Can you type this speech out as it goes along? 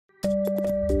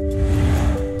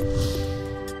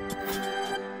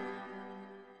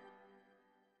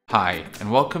Hi, and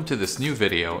welcome to this new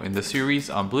video in the series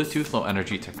on Bluetooth Low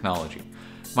Energy technology.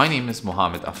 My name is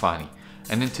Mohammed Afani,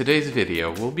 and in today's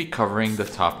video we'll be covering the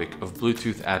topic of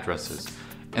Bluetooth addresses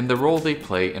and the role they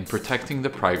play in protecting the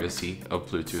privacy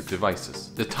of Bluetooth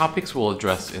devices. The topics we'll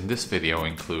address in this video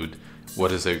include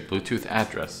what is a Bluetooth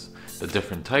address, the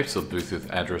different types of Bluetooth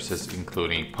addresses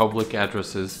including public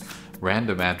addresses,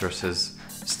 random addresses,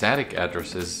 static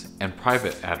addresses, and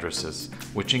private addresses,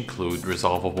 which include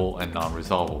resolvable and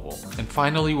non-resolvable. And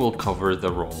finally, we'll cover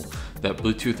the role that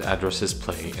Bluetooth addresses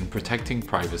play in protecting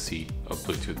privacy of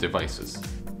Bluetooth devices.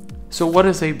 So what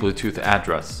is a Bluetooth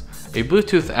address? A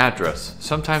Bluetooth address,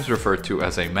 sometimes referred to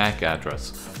as a MAC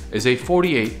address, is a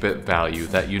 48-bit value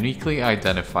that uniquely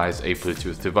identifies a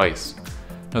Bluetooth device.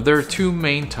 Now there are two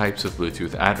main types of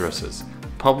Bluetooth addresses,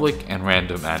 public and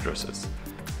random addresses.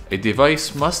 A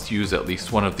device must use at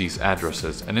least one of these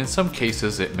addresses, and in some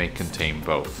cases it may contain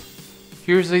both.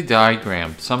 Here's a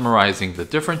diagram summarizing the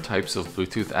different types of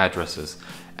Bluetooth addresses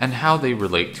and how they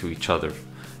relate to each other.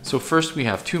 So first we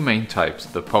have two main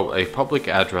types, a public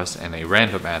address and a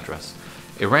random address.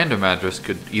 A random address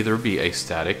could either be a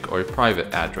static or a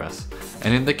private address,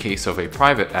 and in the case of a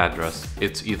private address,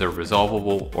 it's either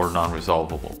resolvable or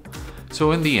non-resolvable.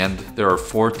 So in the end, there are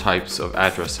four types of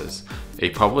addresses: a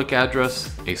public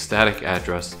address, a static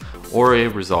address, or a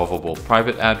resolvable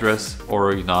private address,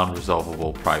 or a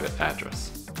non-resolvable private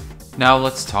address. Now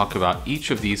let's talk about each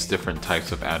of these different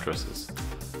types of addresses.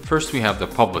 First we have the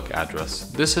public address.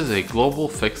 This is a global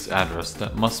fixed address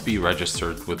that must be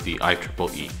registered with the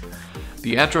IEEE.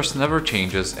 The address never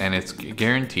changes, and it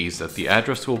guarantees that the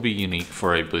address will be unique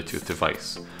for a Bluetooth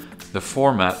device. The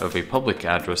format of a public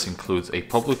address includes a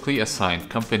publicly assigned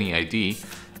company ID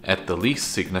at the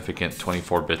least significant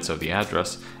 24 bits of the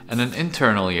address, and an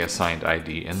internally assigned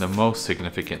ID in the most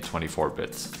significant 24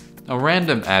 bits. Now,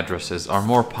 random addresses are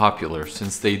more popular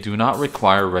since they do not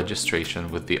require registration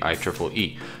with the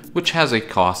IEEE, which has a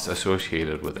cost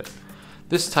associated with it.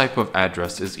 This type of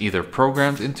address is either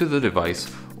programmed into the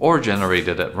device or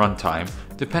generated at runtime,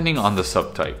 depending on the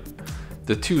subtype.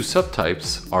 The two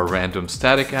subtypes are random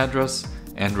static address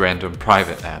and random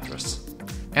private address.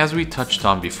 As we touched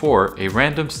on before, a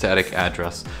random static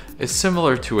address is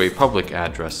similar to a public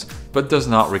address but does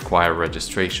not require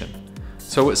registration,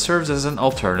 so it serves as an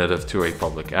alternative to a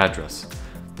public address.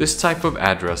 This type of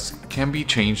address can be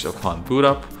changed upon boot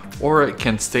up, or it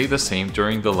can stay the same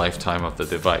during the lifetime of the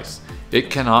device. It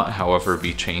cannot, however,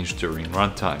 be changed during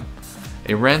runtime.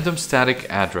 A random static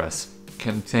address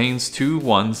contains two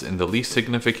ones in the least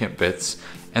significant bits,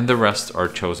 and the rest are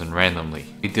chosen randomly.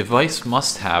 A device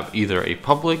must have either a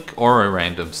public or a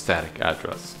random static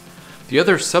address. The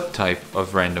other subtype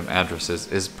of random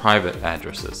addresses is private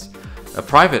addresses. A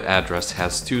private address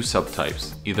has two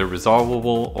subtypes, either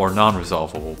resolvable or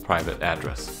non-resolvable private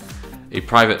address. A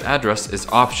private address is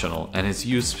optional and is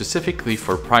used specifically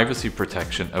for privacy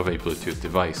protection of a Bluetooth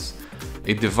device.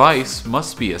 A device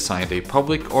must be assigned a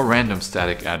public or random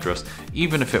static address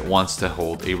even if it wants to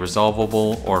hold a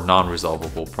resolvable or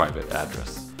non-resolvable private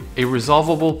address. A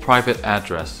resolvable private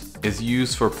address is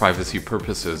used for privacy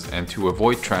purposes and to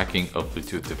avoid tracking of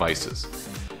Bluetooth devices.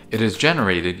 It is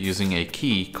generated using a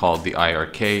key called the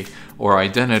IRK, or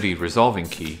Identity Resolving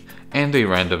Key, and a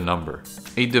random number.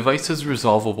 A device's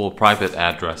resolvable private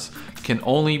address can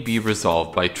only be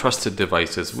resolved by trusted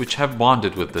devices which have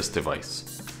bonded with this device.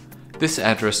 This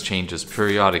address changes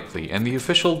periodically, and the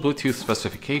official Bluetooth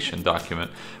specification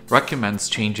document recommends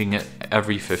changing it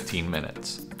every 15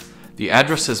 minutes. The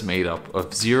address is made up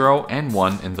of 0 and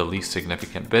 1 in the least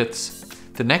significant bits.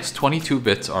 The next 22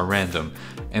 bits are random,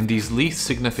 and these least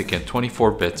significant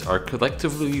 24 bits are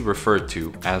collectively referred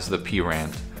to as the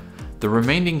PRAND. The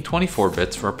remaining 24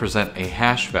 bits represent a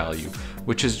hash value,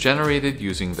 which is generated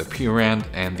using the PRAND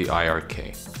and the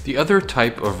IRK. The other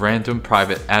type of random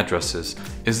private addresses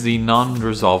is the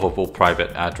non-resolvable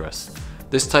private address.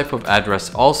 This type of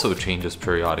address also changes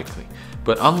periodically,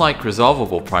 but unlike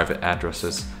resolvable private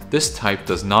addresses, this type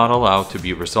does not allow to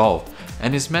be resolved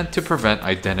and is meant to prevent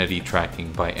identity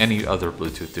tracking by any other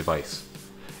Bluetooth device.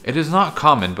 It is not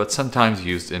common but sometimes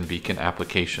used in beacon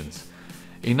applications.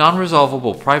 A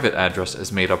non-resolvable private address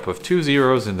is made up of two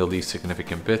zeros in the least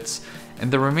significant bits,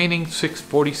 and the remaining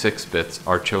 46 bits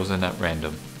are chosen at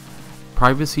random.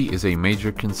 Privacy is a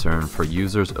major concern for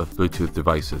users of Bluetooth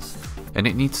devices, and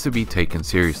it needs to be taken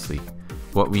seriously.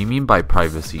 What we mean by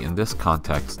privacy in this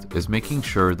context is making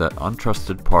sure that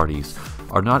untrusted parties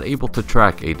are not able to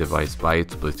track a device by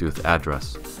its Bluetooth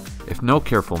address. If no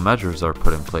careful measures are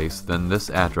put in place, then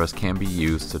this address can be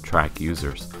used to track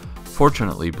users.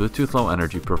 Fortunately, Bluetooth Low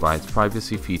Energy provides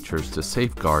privacy features to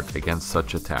safeguard against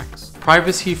such attacks.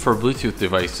 Privacy for Bluetooth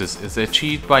devices is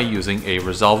achieved by using a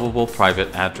resolvable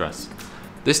private address.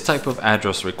 This type of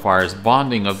address requires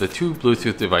bonding of the two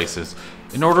Bluetooth devices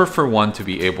in order for one to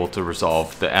be able to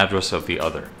resolve the address of the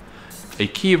other. A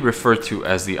key referred to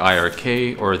as the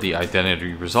IRK, or the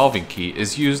Identity Resolving Key,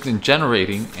 is used in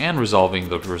generating and resolving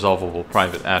the resolvable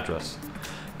private address.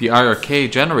 The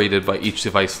IRK generated by each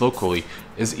device locally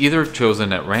is either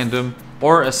chosen at random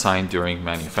or assigned during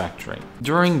manufacturing.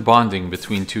 During bonding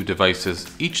between two devices,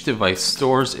 each device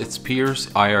stores its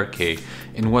peer's IRK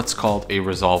in what's called a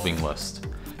resolving list.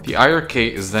 The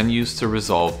IRK is then used to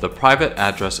resolve the private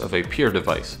address of a peer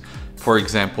device, for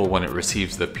example when it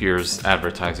receives the peer's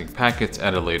advertising packets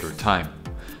at a later time.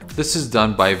 This is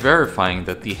done by verifying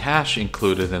that the hash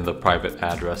included in the private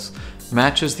address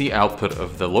matches the output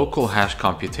of the local hash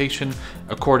computation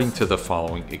according to the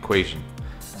following equation.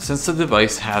 Since the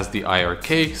device has the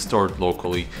IRK stored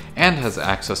locally and has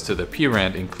access to the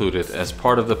PRAND included as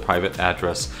part of the private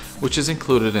address, which is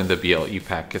included in the BLE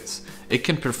packets, it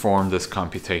can perform this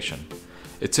computation.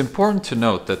 It's important to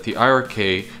note that the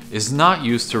IRK is not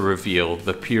used to reveal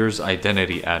the peer's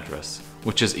identity address,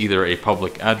 which is either a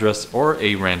public address or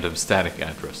a random static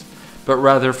address, but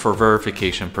rather for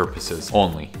verification purposes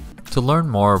only. To learn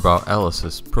more about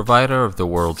Ellisys, provider of the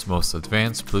world's most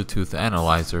advanced Bluetooth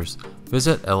analyzers,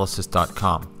 visit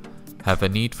Ellisys.com. Have a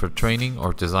need for training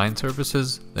or design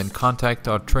services? Then contact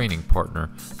our training partner,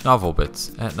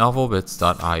 NovelBits, at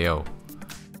novelbits.io.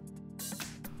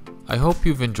 I hope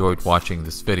you've enjoyed watching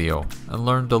this video and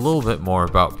learned a little bit more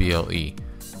about BLE.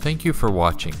 Thank you for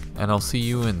watching, and I'll see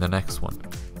you in the next one.